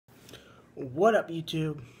What up,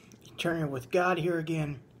 YouTube? Eternal with God here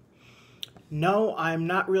again. No, I'm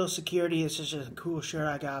not real security. This is just a cool shirt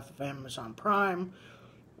I got off of Amazon Prime.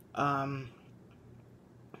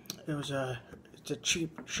 It's a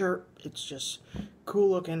cheap shirt. It's just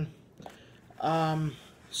cool looking.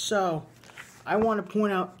 So I want to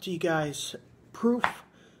point out to you guys proof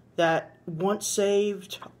that once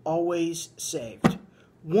saved, always saved.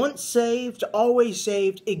 Once saved, always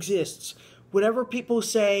saved exists. Whatever people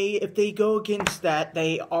say, if they go against that,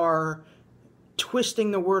 they are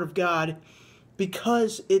twisting the Word of God,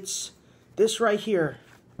 because it's this right here,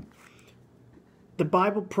 the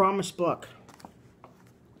Bible Promise Book.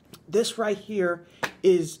 This right here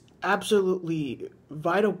is absolutely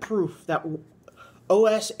vital proof that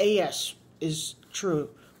OSAS is true.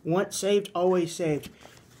 Once saved, always saved.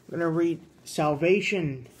 I'm going to read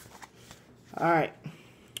salvation. Alright.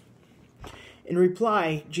 In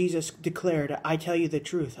reply, Jesus declared, I tell you the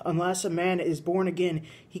truth, unless a man is born again,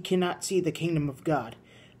 he cannot see the kingdom of God.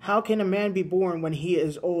 How can a man be born when he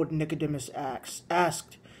is old? Nicodemus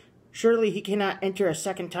asked. Surely he cannot enter a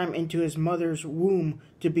second time into his mother's womb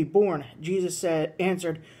to be born. Jesus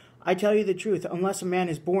answered, I tell you the truth, unless a man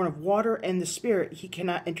is born of water and the Spirit, he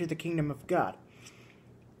cannot enter the kingdom of God.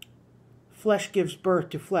 Flesh gives birth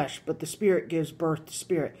to flesh, but the Spirit gives birth to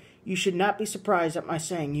spirit. You should not be surprised at my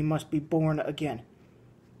saying, you must be born again.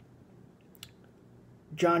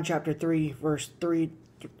 John chapter 3, verse 3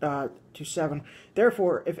 to 7.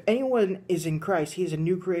 Therefore, if anyone is in Christ, he is a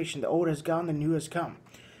new creation. The old has gone, the new has come.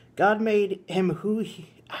 God made him who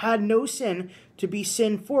had no sin to be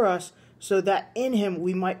sin for us, so that in him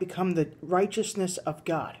we might become the righteousness of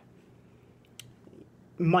God.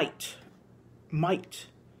 Might.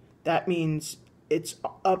 That means it's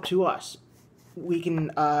up to us. We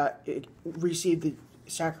can receive the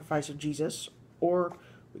sacrifice of Jesus, or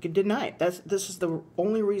we can deny it. This is the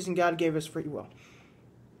only reason God gave us free will.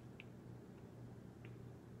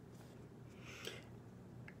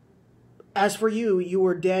 As for you, you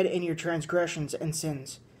were dead in your transgressions and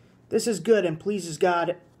sins. This is good and pleases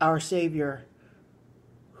God, our Savior,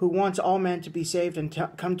 who wants all men to be saved and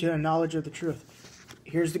come to a knowledge of the truth.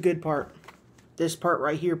 Here's the good part. This part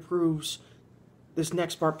right here proves... This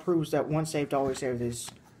next part proves that once saved, always saved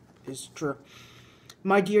is true.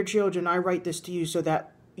 My dear children, I write this to you so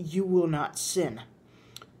that you will not sin.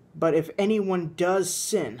 But if anyone does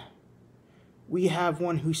sin, we have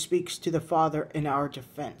one who speaks to the Father in our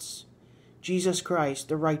defense, Jesus Christ,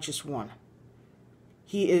 the righteous one.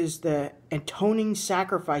 He is the atoning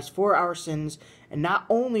sacrifice for our sins, and not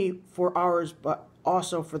only for ours, but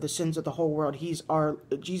also for the sins of the whole world.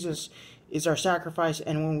 Jesus is our sacrifice,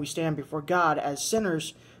 and when we stand before God as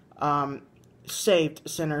sinners, saved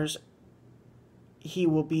sinners, he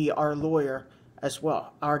will be our lawyer as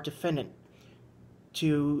well, our defendant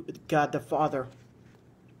to God the Father,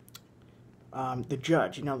 the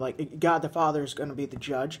judge. You know, like God the Father is going to be the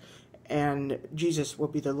judge, and Jesus will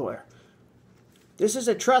be the lawyer. This is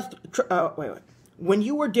a When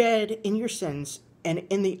you were dead in your sins and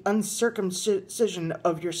in the uncircumcision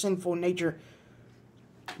of your sinful nature,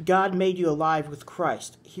 God made you alive with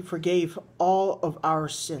Christ. He forgave all of our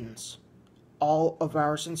sins. All of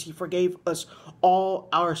our sins. He forgave us all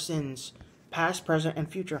our sins, past, present, and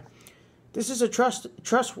future. This is a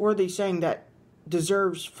trustworthy saying that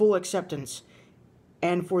deserves full acceptance,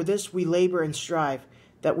 and for this we labor and strive,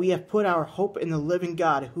 that we have put our hope in the living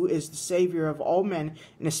God, who is the Savior of all men,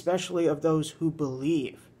 and especially of those who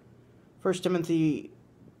believe. 1 Timothy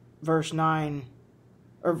verse 9,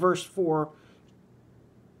 or verse 4.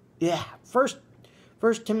 Yeah, First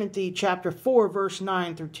Timothy chapter 4, verse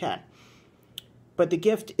 9 through 10. But the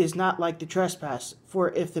gift is not like the trespass,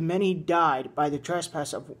 for if the many died by the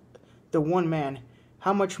trespass of the one man,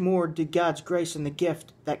 how much more did God's grace and the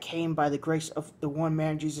gift that came by the grace of the one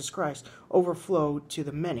man, Jesus Christ, overflow to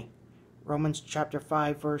the many? Romans chapter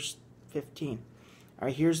 5, verse 15. All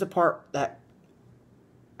right, here's the part that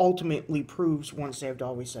ultimately proves once saved,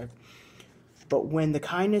 always saved. But when the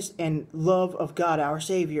kindness and love of God, our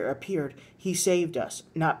Savior, appeared, he saved us,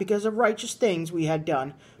 not because of righteous things we had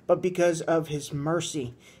done, but because of his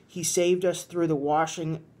mercy. He saved us through the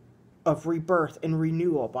washing of rebirth and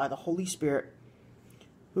renewal by the Holy Spirit,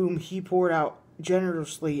 whom he poured out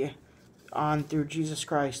generously on through Jesus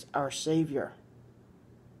Christ, our Savior.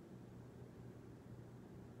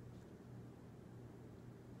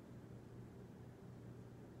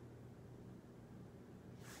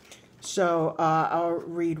 So, I'll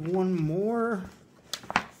read one more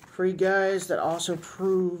for you guys that also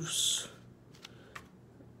proves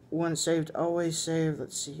once saved, always saved.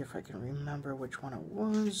 Let's see if I can remember which one it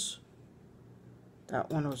was. That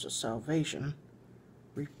one was a salvation.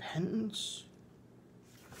 Repentance.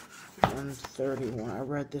 131. I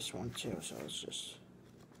read this one too, so it's just...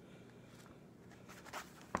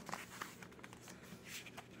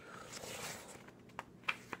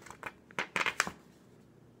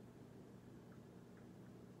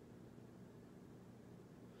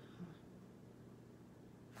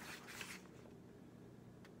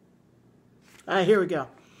 here we go.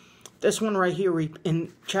 This one right here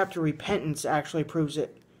in chapter Repentance actually proves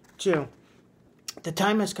it too. The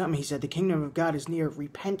time has come, he said. The kingdom of God is near.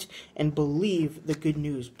 Repent and believe the good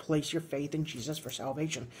news. Place your faith in Jesus for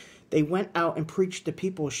salvation. They went out and preached that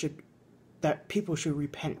people should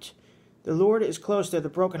repent. The Lord is close to the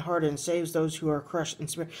brokenhearted and saves those who are crushed in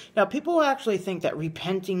spirit. Now, people actually think that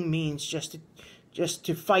repenting means just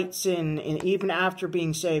to fight sin, and even after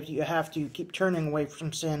being saved, you have to keep turning away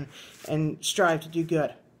from sin and strive to do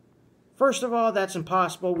good. First of all, that's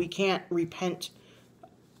impossible. We can't repent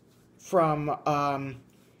from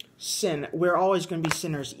sin. We're always going to be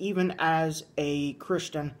sinners, even as a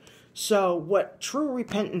Christian. So what true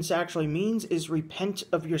repentance actually means is repent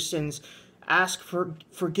of your sins. Ask for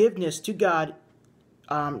forgiveness to God.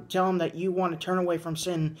 Tell him that you want to turn away from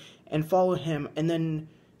sin and follow him, and then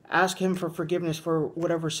ask him for forgiveness for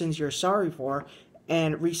whatever sins you're sorry for,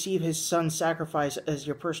 and receive his son's sacrifice as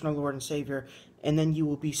your personal Lord and Savior, and then you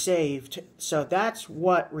will be saved. So that's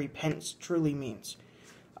what repentance truly means.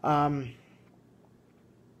 And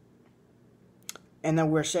then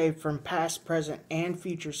we're saved from past, present, and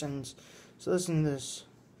future sins. So listen to this.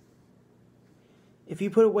 If you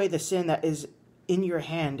put away the sin that is in your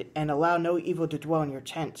hand and allow no evil to dwell in your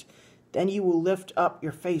tent, then you will lift up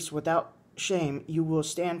your face without shame. You will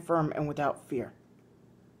stand firm and without fear.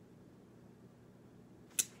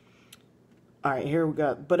 All right, here we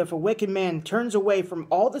go. But if a wicked man turns away from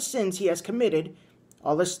all the sins he has committed,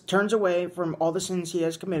 repent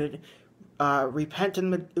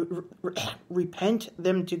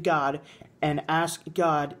them to God and ask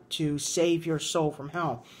God to save your soul from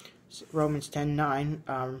hell. Romans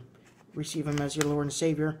 10:9. Receive him as your Lord and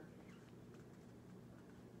Savior.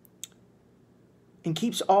 And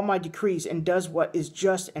keeps all my decrees and does what is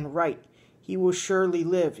just and right, he will surely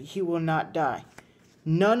live. He will not die.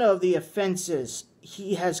 None of the offenses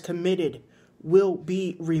he has committed will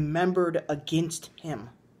be remembered against him.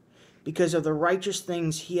 Because of the righteous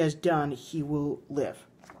things he has done, he will live.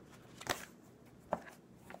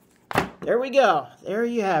 There we go. There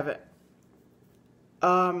you have it.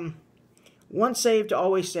 Once saved,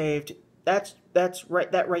 always saved. That's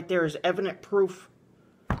right. That right there is evident proof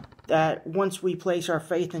that once we place our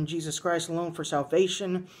faith in Jesus Christ alone for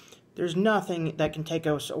salvation, there's nothing that can take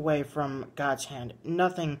us away from God's hand.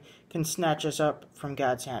 Nothing can snatch us up from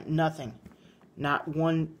God's hand. Nothing. Not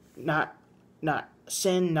one, not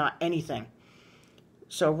sin, not anything.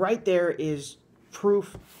 So right there is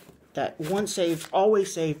proof that once saved,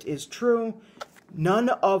 always saved is true. None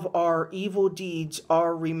of our evil deeds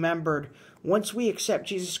are remembered. Once we accept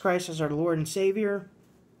Jesus Christ as our Lord and Savior,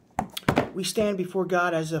 we stand before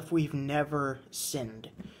God as if we've never sinned.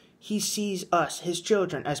 He sees us, his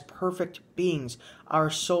children, as perfect beings. Our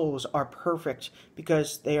souls are perfect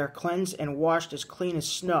because they are cleansed and washed as clean as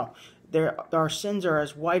snow. Our sins are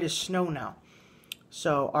as white as snow now.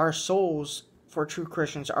 So our souls, for true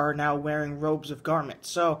Christians, are now wearing robes of garments.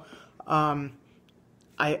 So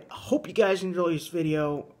I hope you guys enjoy this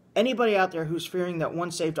video. Anybody out there who's fearing that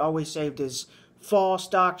once saved, always saved is false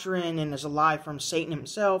doctrine and is a lie from Satan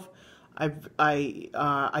himself,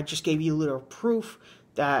 I just gave you a little proof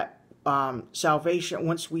that salvation,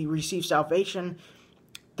 once we receive salvation,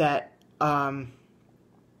 that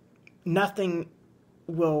nothing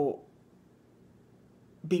will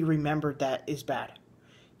be remembered that is bad.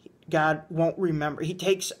 God won't remember. He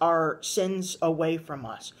takes our sins away from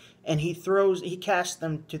us, and he casts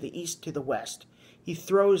them to the east, to the west. He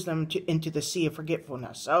throws them into the sea of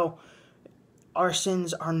forgetfulness. So our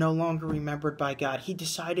sins are no longer remembered by God. He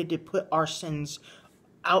decided to put our sins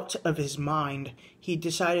out of his mind. He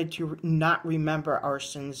decided to not remember our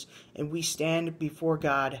sins, and we stand before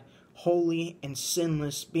God holy and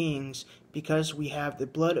sinless beings because we have the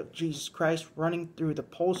blood of Jesus Christ running through the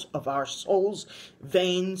pulse of our souls'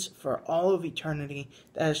 veins for all of eternity.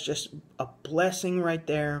 That is just a blessing right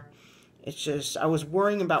there. It's just, I was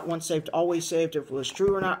worrying about once saved, always saved, if it was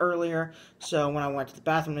true or not earlier. So when I went to the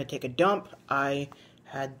bathroom to take a dump, I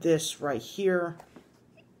had this right here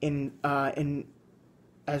in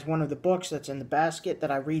as one of the books that's in the basket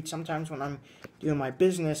that I read sometimes when I'm doing my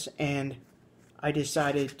business, and I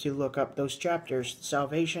decided to look up those chapters,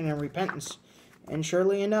 salvation and repentance. And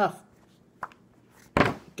surely enough,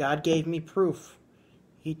 God gave me proof.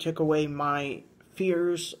 He took away my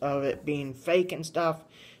fears of it being fake and stuff,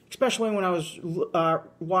 especially when I was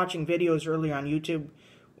watching videos earlier on YouTube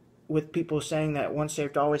with people saying that once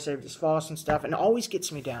saved, always saved is false and stuff, and it always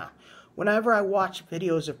gets me down. Whenever I watch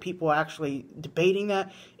videos of people actually debating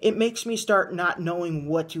that, it makes me start not knowing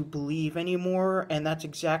what to believe anymore, and that's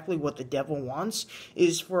exactly what the devil wants,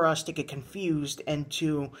 is for us to get confused and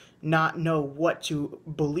to not know what to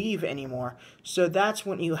believe anymore. So that's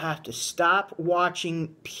when you have to stop watching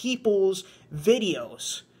people's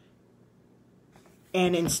videos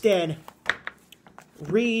and instead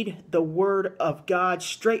read the Word of God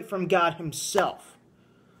straight from God Himself,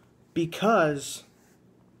 because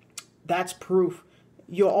that's proof.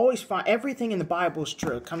 You'll always find everything in the Bible is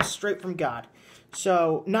true. It comes straight from God.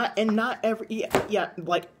 So not every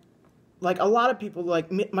like a lot of people,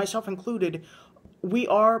 like myself included, we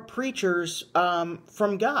are preachers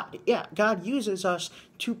from God. Yeah, God uses us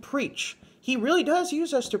to preach. He really does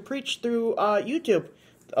use us to preach through YouTube,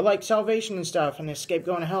 like salvation and stuff, and escape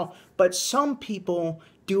going to hell. But some people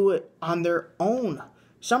do it on their own.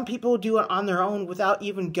 Some people do it on their own without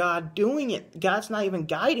even God doing it. God's not even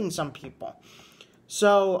guiding some people.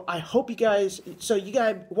 So I hope you guys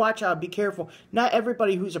watch out, be careful. Not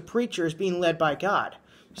everybody who's a preacher is being led by God.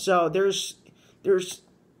 So there's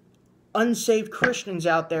unsaved Christians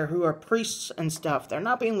out there who are priests and stuff. They're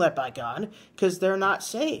not being led by God because they're not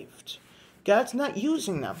saved. God's not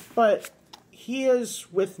using them. But He is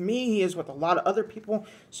with me. He is with a lot of other people.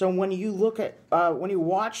 So when you look at, when you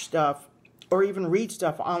watch stuff, or even read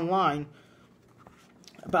stuff online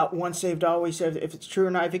about once saved, always saved, if it's true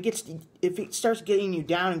or not, if it starts getting you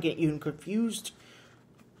down and getting you confused,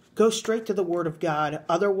 go straight to the Word of God.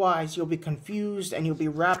 Otherwise, you'll be confused and you'll be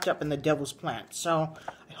wrapped up in the devil's plan. So,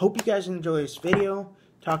 I hope you guys enjoy this video.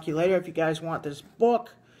 Talk to you later. If you guys want this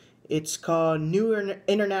book, it's called New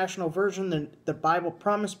International Version, the Bible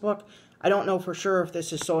Promise Book. I don't know for sure if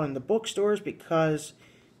this is sold in the bookstores because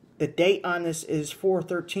the date on this is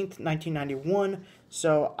 4/13, 1991,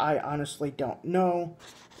 so I honestly don't know.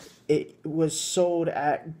 It was sold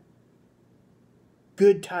at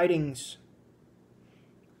Good Tidings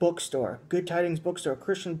Bookstore. Good Tidings Bookstore.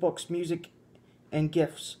 Christian Books, Music, and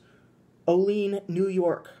Gifts. Olean, New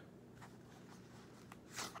York.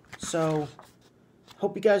 So,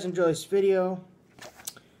 hope you guys enjoy this video.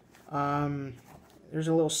 There's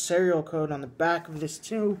a little serial code on the back of this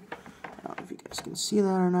too. I don't know if you guys can see that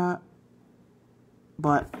or not,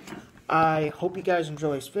 but I hope you guys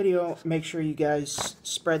enjoy this video. Make sure you guys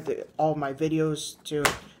spread all of my videos to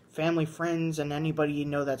family, friends, and anybody you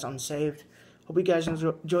know that's unsaved. Hope you guys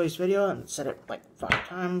enjoy this video, and said it like 5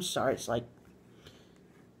 times. Sorry,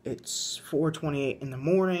 it's 4:28 in the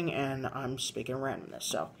morning, and I'm speaking randomness,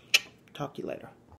 so talk to you later.